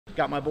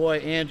Got my boy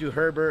Andrew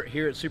Herbert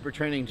here at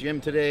SuperTraining Gym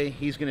today.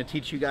 He's going to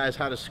teach you guys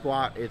how to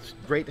squat. It's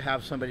great to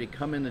have somebody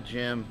come in the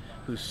gym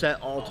who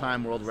set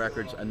all-time world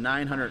records, a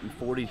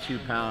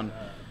 942-pound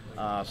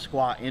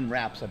squat in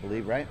reps, I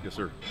believe, right? Yes,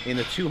 sir. In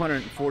the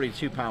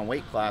 242-pound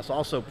weight class,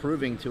 also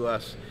proving to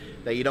us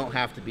that you don't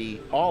have to be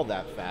all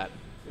that fat.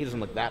 He doesn't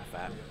look that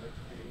fat.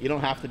 You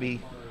don't have to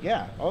be,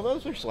 yeah, oh,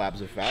 those are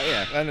slabs of fat,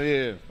 yeah. I know,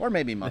 yeah. Or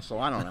maybe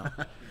muscle, I don't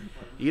know.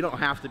 You don't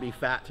have to be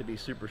fat to be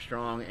super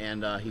strong,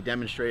 and he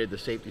demonstrated the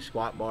safety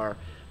squat bar,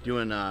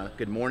 doing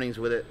good mornings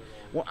with it.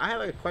 Well, I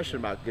have a question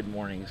about good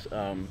mornings.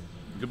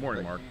 Good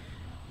morning, Mark.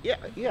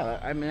 Yeah.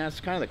 I mean, that's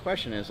kind of the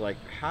question is like,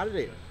 how did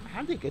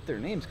they get their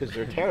names? Because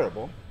they're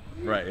terrible.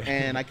 Right.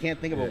 And I can't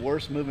think of a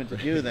worse movement to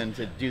do than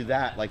to do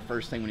that like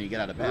first thing when you get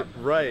out of bed.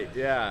 Right.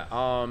 Yeah.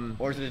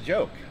 Or is it a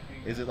joke?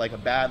 Is it like a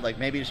bad, like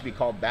maybe it should be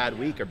called bad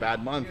week or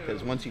bad month,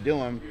 because once you do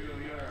them,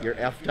 you're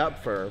effed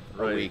up for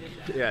a week.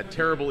 Yeah,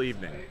 terrible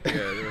evening.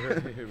 Yeah,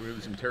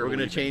 some terrible. We're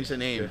going to change the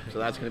name, so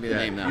that's going to be the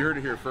name now. You heard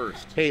it here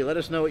first. Hey, let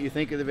us know what you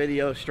think of the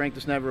video. Strength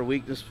is never a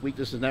weakness.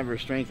 Weakness is never a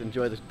strength.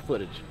 Enjoy the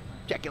footage.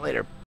 Check you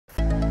later.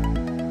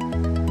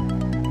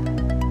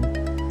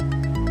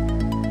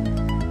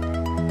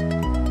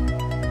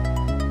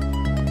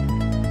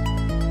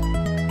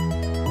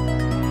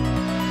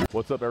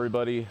 What's up,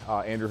 everybody?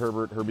 Andrew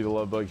Herbert, Herbie the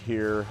Love Bug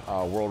here,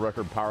 world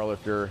record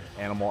powerlifter,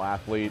 animal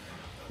athlete.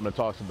 I'm going to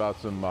talk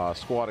about some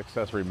squat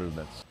accessory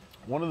movements.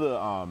 One of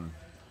the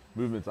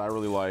movements I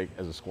really like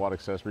as a squat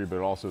accessory, but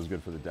it also is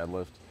good for the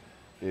deadlift,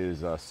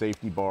 is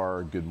safety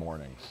bar good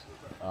mornings.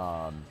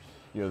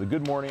 You know, the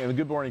good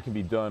morning can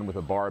be done with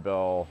a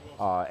barbell,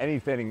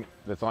 anything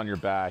that's on your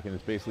back, and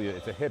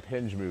it's a hip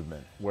hinge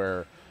movement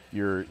where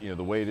the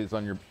weight is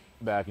on your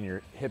back and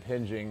you're hip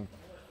hinging,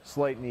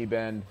 slight knee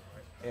bend,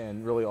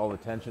 and really all the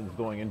tension's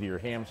going into your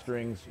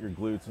hamstrings, your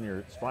glutes, and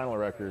your spinal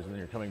erectors, and then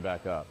you're coming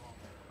back up.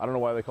 I don't know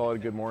why they call it a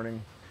good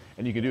morning,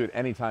 and you can do it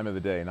any time of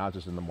the day, not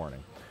just in the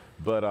morning.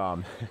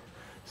 But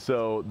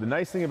so the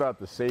nice thing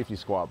about the safety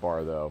squat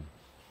bar, though,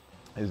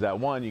 is that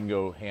one, you can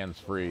go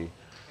hands-free,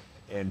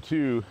 and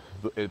two,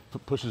 it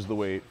pushes the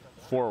weight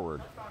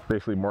forward,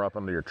 basically more up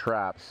under your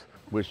traps,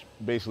 which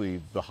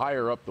basically the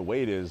higher up the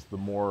weight is, the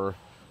more,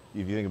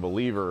 if you think of a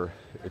lever,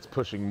 it's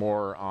pushing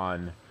more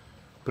on,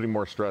 putting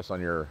more stress on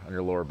your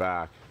lower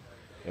back,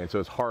 and so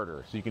it's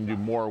harder. So you can do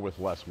more with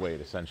less weight,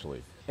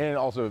 essentially. And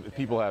also, if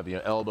people have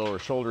elbow or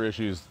shoulder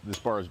issues, this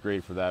bar is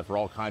great for that, for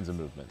all kinds of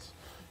movements,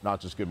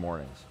 not just good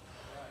mornings.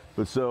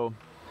 But so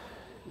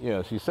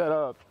you set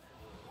up,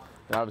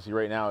 and obviously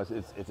right now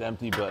it's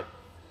empty, but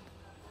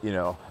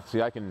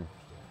see, I can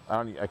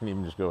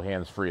even just go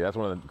hands free. That's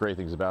one of the great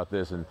things about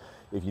this. And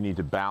if you need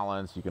to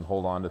balance, you can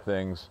hold on to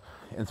things.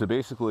 And so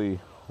basically,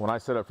 when I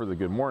set up for the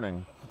good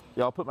morning,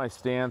 I'll put my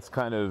stance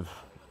kind of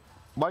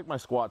like my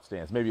squat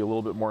stance, maybe a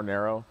little bit more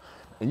narrow.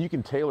 And you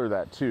can tailor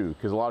that too,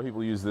 because a lot of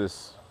people use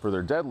this for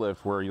their deadlift,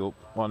 where you'll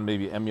want to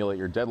maybe emulate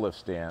your deadlift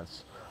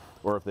stance,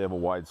 or if they have a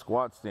wide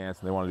squat stance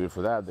and they want to do it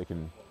for that, they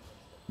can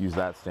use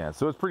that stance.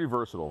 So it's pretty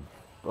versatile.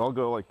 I'll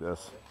go like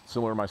this,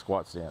 similar to my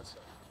squat stance.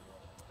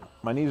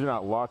 My knees are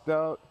not locked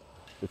out,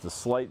 it's a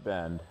slight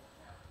bend,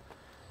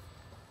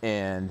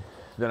 and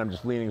then I'm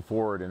just leaning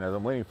forward, and as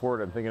I'm leaning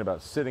forward, I'm thinking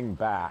about sitting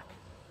back,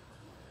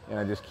 and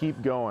I just keep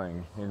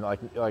going, and like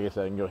I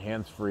said, I can go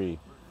hands-free,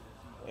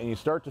 and you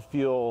start to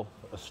feel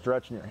a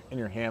stretch in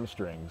your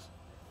hamstrings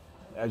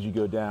as you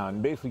go down.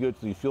 And basically go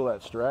till you feel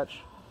that stretch,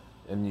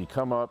 and you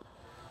come up,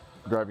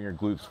 driving your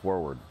glutes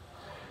forward.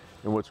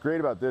 And what's great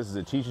about this is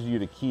it teaches you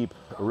to keep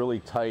a really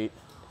tight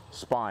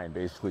spine,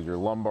 basically your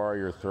lumbar,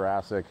 your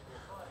thoracic,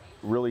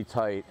 really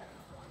tight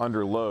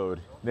under load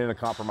and in a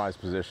compromised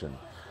position.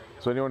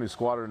 So anyone who's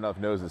squatted enough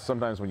knows that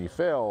sometimes when you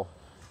fail,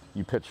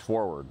 you pitch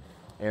forward.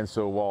 And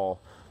so while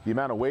the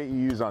amount of weight you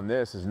use on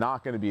this is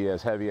not going to be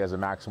as heavy as a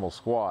maximal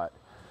squat,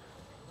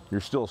 you're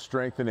still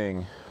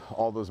strengthening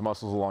all those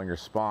muscles along your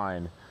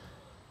spine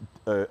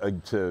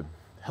to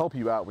help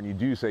you out when you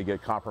do, say,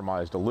 get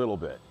compromised a little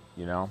bit,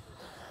 And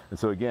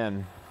so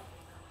again,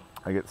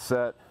 I get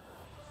set,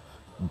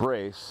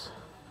 brace,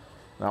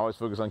 and I always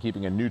focus on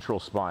keeping a neutral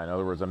spine. In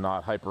other words, I'm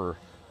not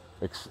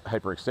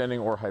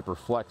hyperextending or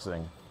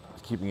hyperflexing,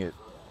 just keeping it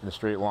in a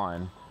straight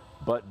line,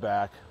 butt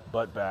back,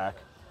 butt back.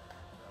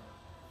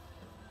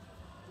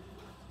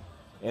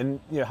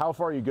 And how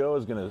far you go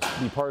is going to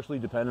be partially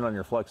dependent on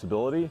your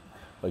flexibility.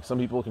 Like some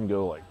people can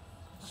go like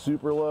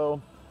super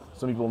low,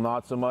 some people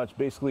not so much.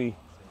 Basically,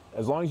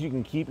 as long as you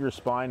can keep your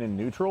spine in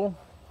neutral,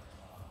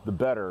 the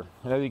better.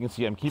 And as you can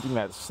see, I'm keeping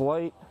that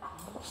slight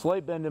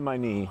bend in my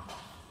knee.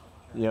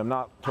 I'm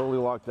not totally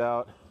locked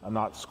out. I'm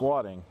not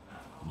squatting.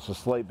 It's a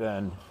slight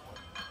bend.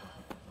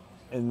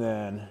 And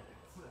then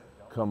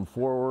come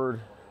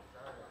forward.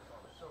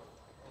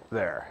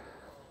 There.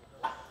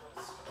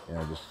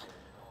 And just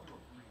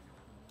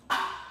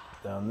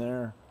down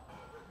there.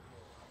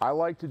 I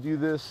like to do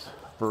this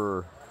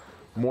for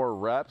more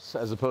reps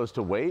as opposed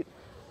to weight.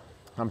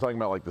 I'm talking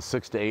about like the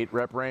 6 to 8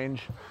 rep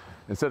range.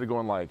 Instead of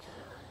going like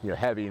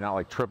heavy, not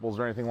like triples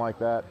or anything like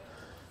that.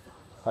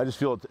 I just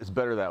feel it's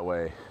better that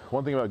way.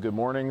 One thing about good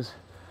mornings,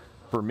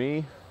 for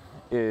me,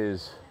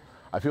 is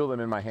I feel them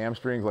in my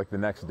hamstrings like the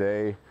next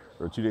day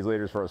or 2 days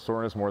later as far as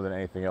soreness more than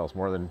anything else,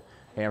 more than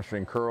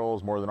hamstring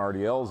curls, more than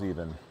RDLs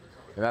even.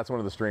 And that's one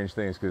of the strange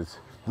things, because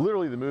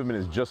literally the movement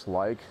is just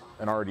like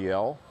an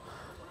RDL.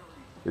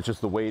 It's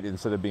just the weight,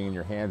 instead of being in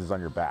your hands, is on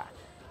your back.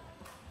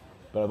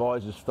 But I've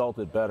always just felt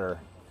it better.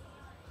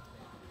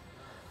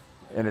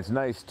 And it's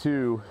nice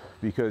too,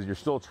 because you're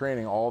still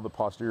training all the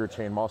posterior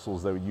chain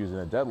muscles that we use in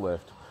a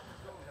deadlift,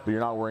 but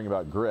you're not worrying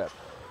about grip.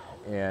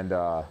 And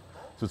so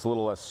it's a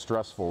little less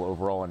stressful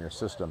overall on your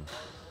system.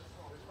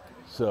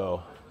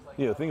 So,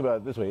 you know, think about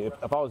it this way.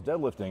 If I was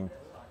deadlifting,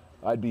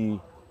 I'd be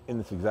in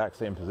this exact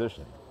same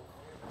position.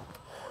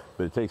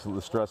 But it takes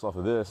the stress off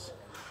of this,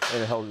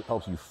 and it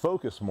helps you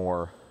focus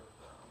more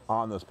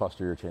on those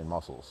posterior chain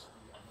muscles.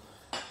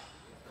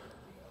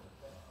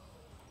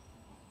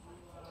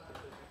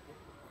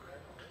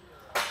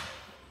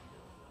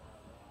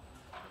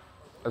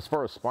 As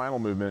far as spinal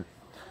movement,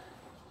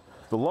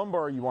 the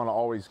lumbar you want to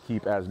always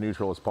keep as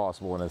neutral as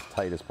possible and as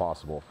tight as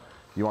possible.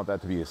 You want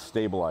that to be a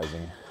stabilized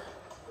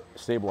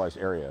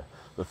area.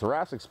 The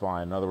thoracic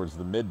spine, in other words,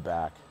 the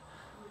mid-back,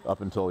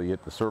 up until you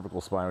hit the cervical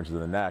spine, which is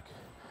the neck,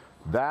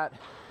 that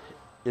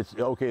it's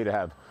okay to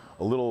have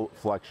a little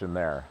flexion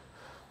there.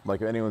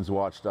 Like if anyone's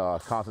watched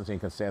Konstantin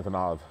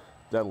Konstantinov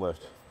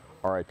deadlift,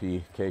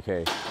 RIP,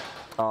 KK,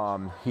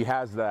 he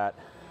has that,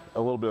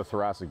 a little bit of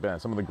thoracic bend.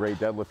 Some of the great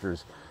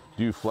deadlifters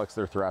do flex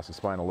their thoracic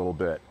spine a little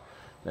bit,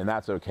 and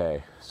that's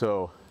okay.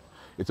 So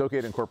it's okay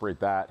to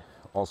incorporate that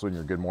also in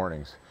your good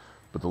mornings.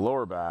 But the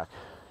lower back,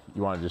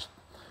 you want to just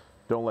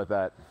don't let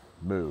that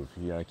move.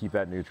 You know, keep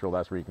that neutral.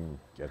 That's where you can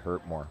get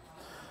hurt more.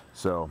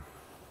 So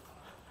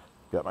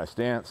got my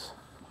stance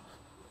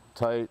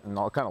tight, and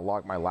I'll kind of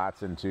lock my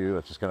lats in too.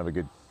 That's just kind of a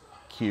good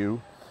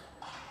cue.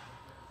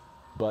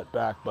 Butt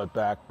back, butt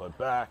back, butt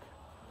back,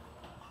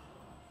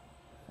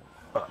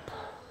 up.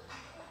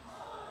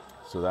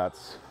 So that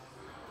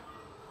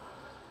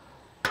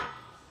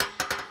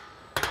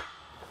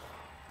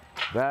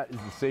is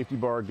the safety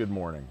bar good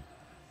morning.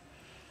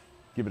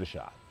 Give it a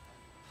shot.